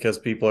because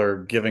people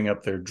are giving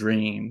up their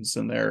dreams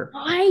and they're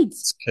Right.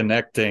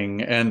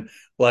 connecting, and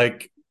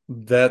like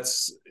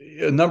that's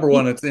number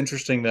one. He- It's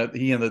interesting that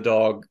he and the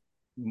dog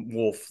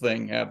wolf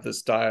thing have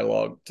this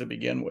dialogue to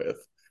begin with.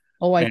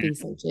 Oh, I And think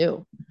so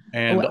too. Oh,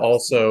 and absolutely.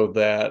 also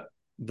that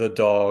the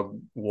dog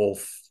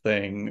wolf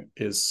thing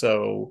is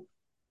so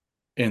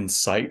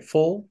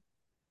insightful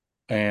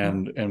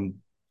and He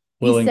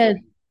willing. said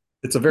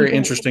It's a very people,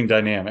 interesting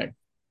dynamic.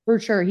 for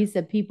sure. He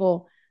said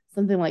people,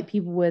 something like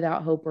people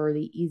without hope are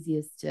the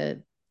easiest to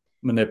take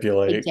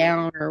Manipulate.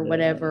 down or Yeah.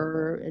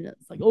 whatever. And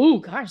it's like, oh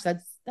gosh,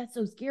 that's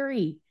so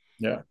scary.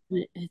 Yeah.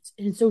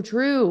 It's so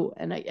true.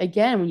 And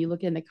again, when you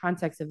look in the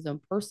context of his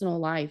own personal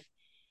life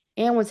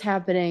and what's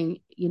happening,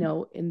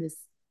 in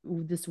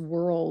this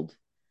world,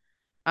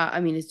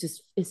 I mean,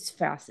 it's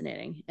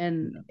fascinating,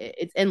 and Yeah.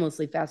 it's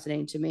endlessly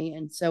fascinating to me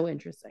and so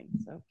interesting.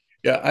 So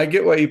Yeah, I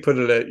get why you put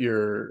it at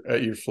your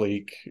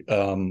fleek.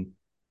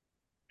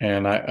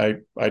 And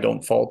I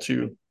don't fault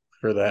you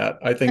for that.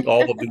 I think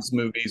all of these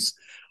movies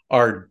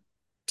are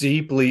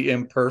deeply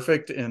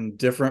imperfect in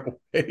different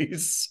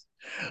ways,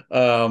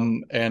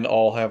 and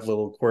all have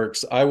little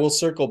quirks. I will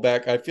circle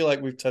back. I feel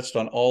like we've touched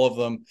on all of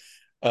them,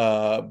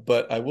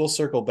 but I will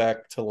circle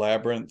back to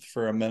Labyrinth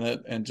for a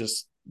minute and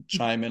just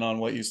chime in on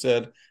what you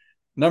said.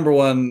 Number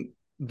one,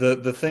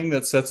 the thing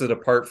that sets it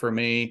apart for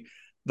me,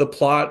 the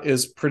plot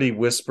is pretty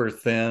whisper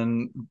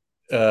thin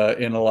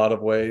in a lot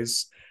of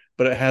ways,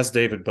 but it has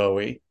David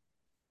Bowie,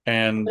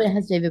 and but it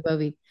has David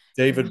Bowie.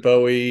 David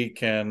Bowie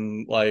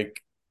can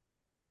like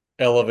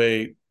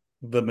elevate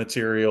the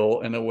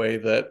material in a way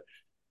that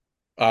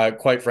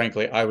quite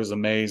frankly I was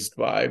amazed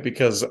by,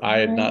 because I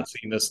had Right. not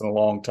seen this in a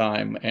long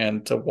time,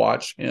 and to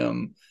watch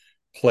him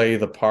play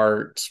the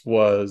part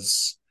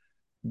was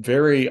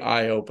very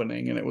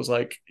eye-opening. And it was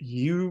like,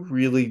 you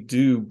really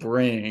do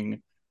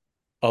bring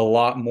a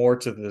lot more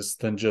to this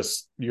than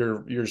just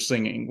your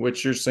singing,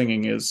 which your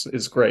singing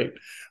is great,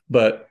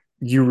 but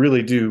you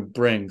really do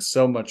bring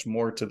so much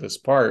more to this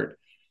part.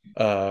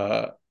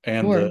 And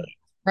Sure. the you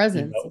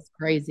Presence know is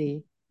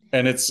crazy.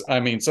 and it's,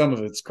 I mean, some of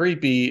it's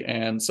creepy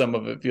and some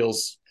of it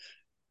feels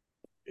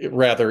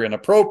rather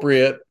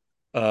inappropriate,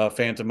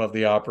 Phantom of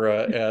the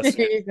Opera There esque,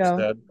 you as go.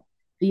 said.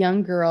 The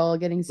young girl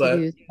getting but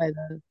seduced by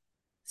the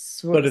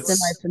but it's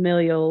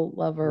semi-familial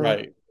lover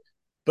right,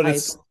 but type.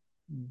 it's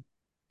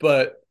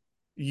but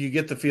you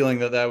get the feeling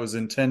that that was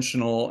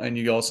intentional, and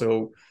you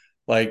also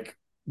like,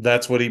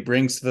 that's what he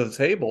brings to the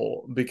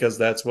table because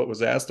that's what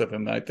was asked of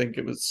him. I think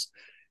it was,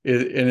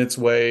 in its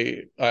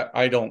way,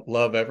 I don't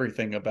love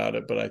everything about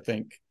it, but I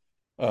think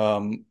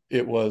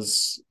it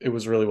was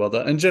really well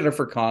done. And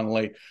Jennifer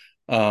Connelly,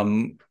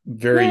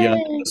 very young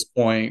at Yay. this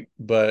point,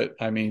 but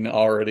I mean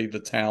already the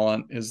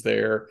talent is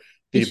there,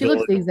 the And she looks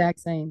the ability. exact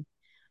same.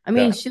 I Yeah.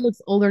 mean, she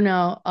looks older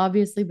now,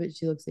 obviously, but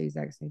she looks the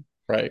exact same.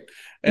 Right.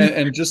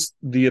 And just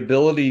the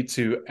ability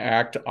to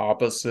act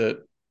opposite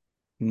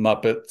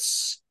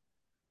Muppets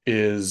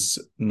is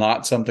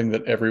not something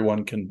that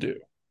everyone can do.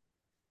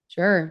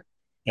 Sure.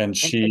 And And if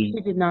she,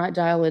 she did not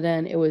dial it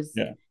in, it was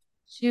yeah,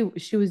 she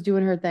was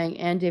doing her thing.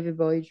 And David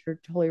Bowie, you're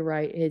totally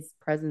right. His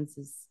presence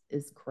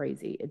is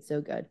crazy. It's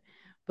so good.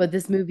 But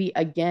this movie,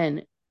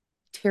 again,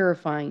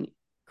 terrifying,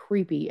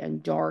 creepy,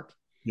 and dark.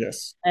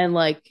 yes, And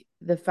like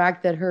the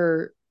fact that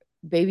her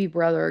baby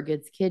brother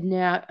gets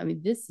kidnapped. I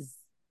mean,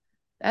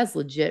 that's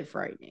legit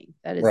frightening.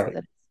 right.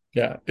 That's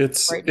Yeah,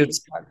 it's frightening it's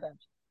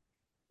concept.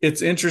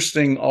 it's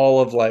interesting, all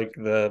of like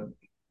the,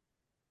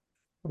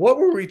 what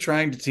were we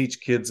trying to teach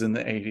kids in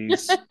the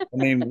 80s? I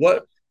mean,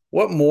 what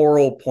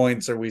moral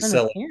points are we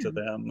selling to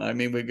Understand. them? I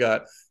mean, we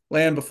got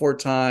Land Before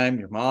Time,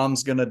 your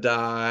mom's gonna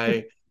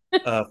die,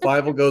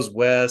 Five Goes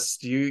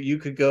West, you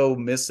could go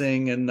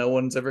missing and no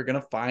one's ever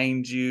gonna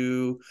find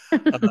you.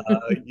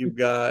 You've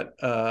got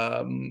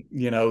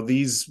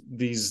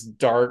these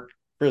Dark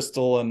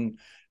Crystal and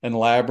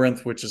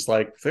Labyrinth, which is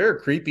like, there are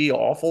creepy,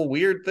 awful,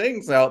 weird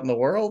things out in the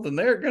world, and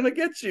they're gonna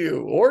get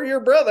you or your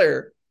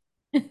brother.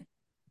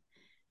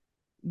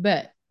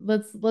 But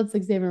let's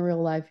examine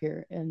real life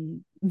here,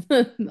 and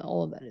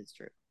all of that is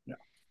true. Yeah.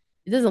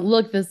 It doesn't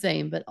look the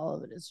same, but all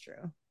of it is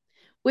true.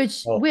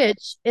 which Oh,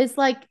 which is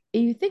like,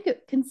 you think,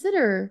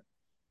 consider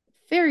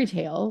fairy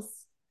tales.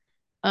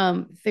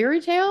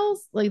 Fairy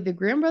tales like the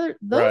grandbrother,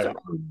 those are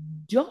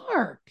right.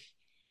 dark,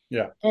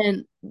 Yeah.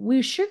 and we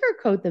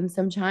sugarcoat them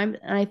sometimes,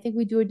 and I think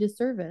we do a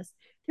disservice.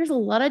 There's a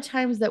lot of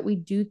times that we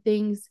do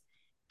things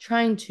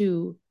trying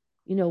to,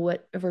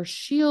 whatever,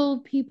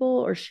 shield people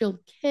or shield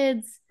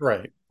kids,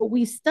 Right. but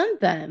we stunt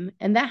them,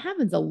 and that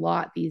happens a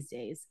lot these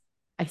days.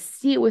 I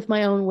see it with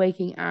my own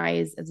waking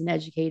eyes as an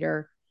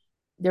educator.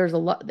 There's a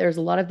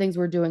lot of things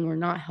we're doing. We're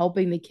not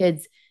helping the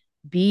kids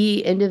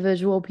be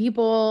individual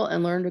people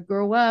and learn to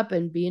grow up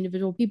and be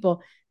individual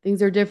people.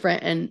 Things are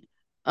different. And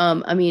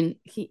I mean,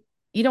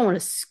 you don't want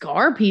to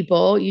scar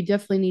people. You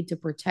definitely need to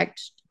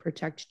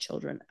protect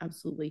children.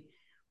 Absolutely.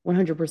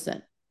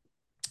 100%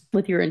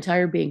 with your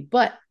entire being.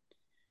 But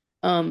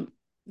you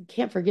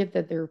can't forget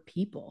that they're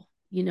people,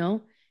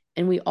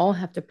 and we all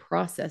have to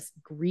process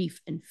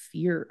grief and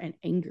fear and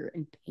anger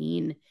and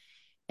pain,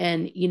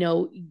 and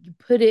you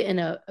put it in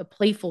a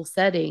playful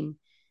setting,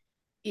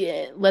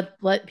 yeah,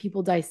 let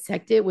people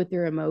dissect it with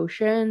their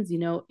emotions.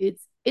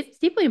 It's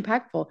deeply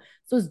impactful.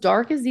 So as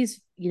dark as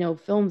these,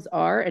 films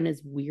are, and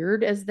as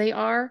weird as they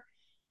are,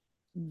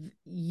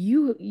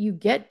 you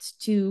get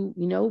to,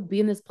 be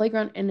in this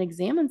playground and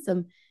examine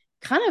some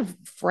kind of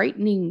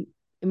frightening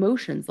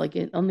emotions, like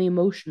on the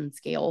emotion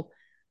scale,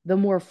 the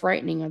more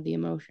frightening of the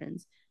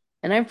emotions.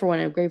 And I'm, for one,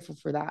 I'm grateful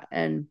for that,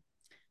 and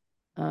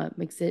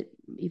makes it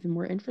even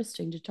more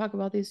interesting to talk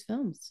about these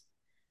films.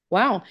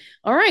 Wow.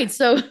 All right.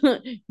 So, who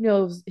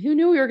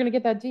knew we were going to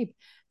get that deep?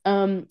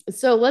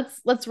 So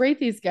let's rate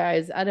these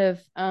guys out of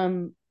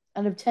 10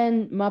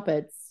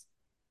 Muppets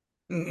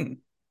There's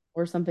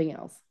or something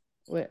else.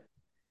 What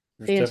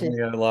definitely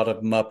fantasy a lot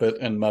of Muppet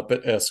and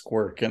Muppet-esque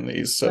work in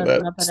these, so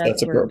that's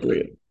Muppet-esque work.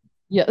 appropriate.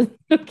 Yeah.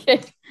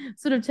 Okay.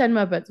 Sort of 10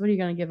 Muppets. What are you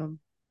going to give them?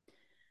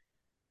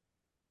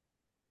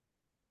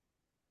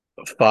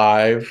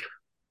 5.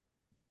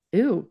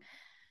 Ooh.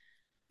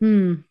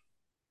 Hmm.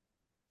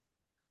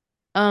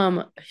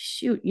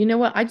 Shoot. You know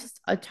what?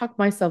 I talked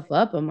myself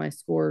up on my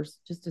scores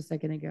just a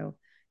second ago.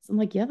 So I'm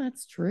like, yeah,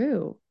 that's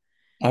true.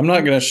 I'm not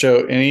Um, going to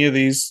show any of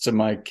these to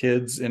my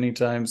kids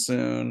anytime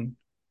soon.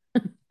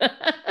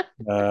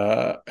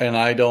 And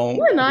I you don't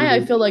and I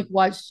really, feel like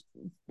watch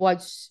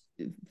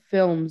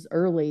films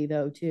early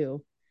though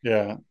too.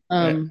 yeah. Eh,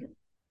 Um,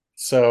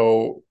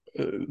 So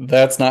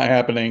that's not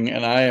happening,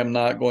 and I am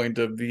not going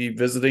to be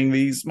visiting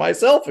these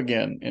myself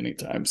again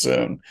anytime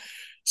soon.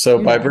 So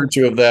you by know,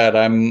 virtue of that,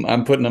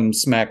 I'm putting them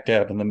smack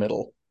dab in the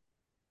middle.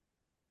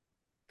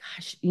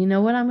 gosh, you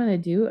know what I'm gonna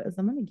do is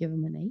I'm gonna give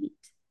them an 8.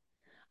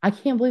 I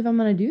can't believe I'm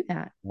gonna do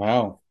that.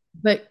 Wow.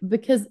 But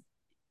because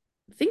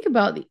think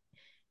about the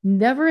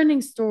Never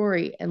Ending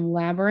Story and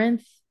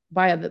Labyrinth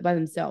by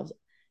themselves.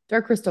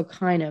 Dark Crystal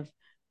kind of,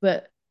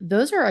 but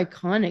those are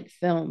iconic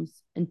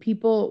films, and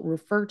people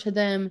refer to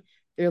them.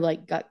 They're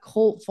like got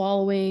cult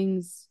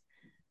followings.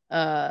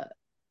 Uh,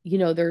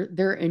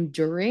 they're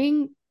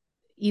enduring,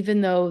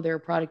 even though they're a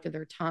product of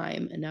their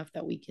time enough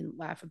that we can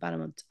laugh about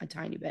them a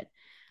tiny bit.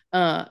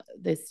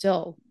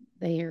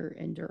 They are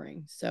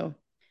enduring. So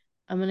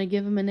I'm gonna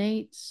give them an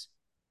 8.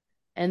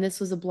 And this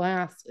was a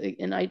blast.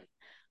 And I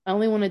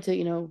only wanted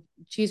to,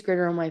 cheese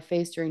grater on my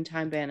face during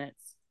Time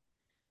Bandits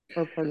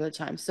for part of the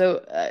time.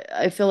 So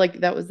I feel like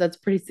that's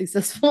pretty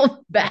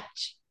successful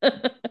batch.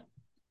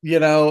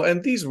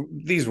 And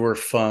these were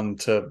fun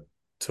to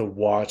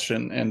watch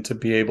and to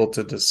be able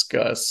to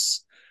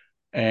discuss.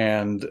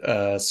 And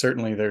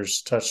certainly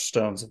there's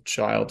touchstones of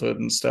childhood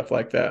and stuff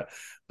like that.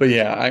 But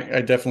yeah,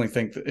 I definitely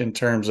think that in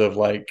terms of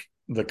like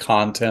the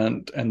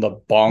content and the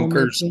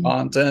bonkers Filmmaking.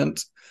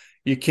 content,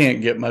 you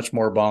can't get much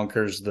more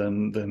bonkers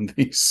than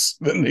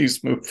these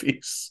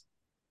movies.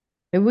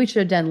 Maybe we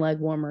should have done leg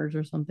warmers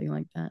or something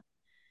like that.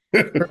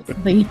 Or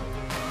something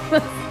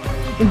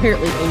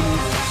inherently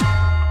 80s.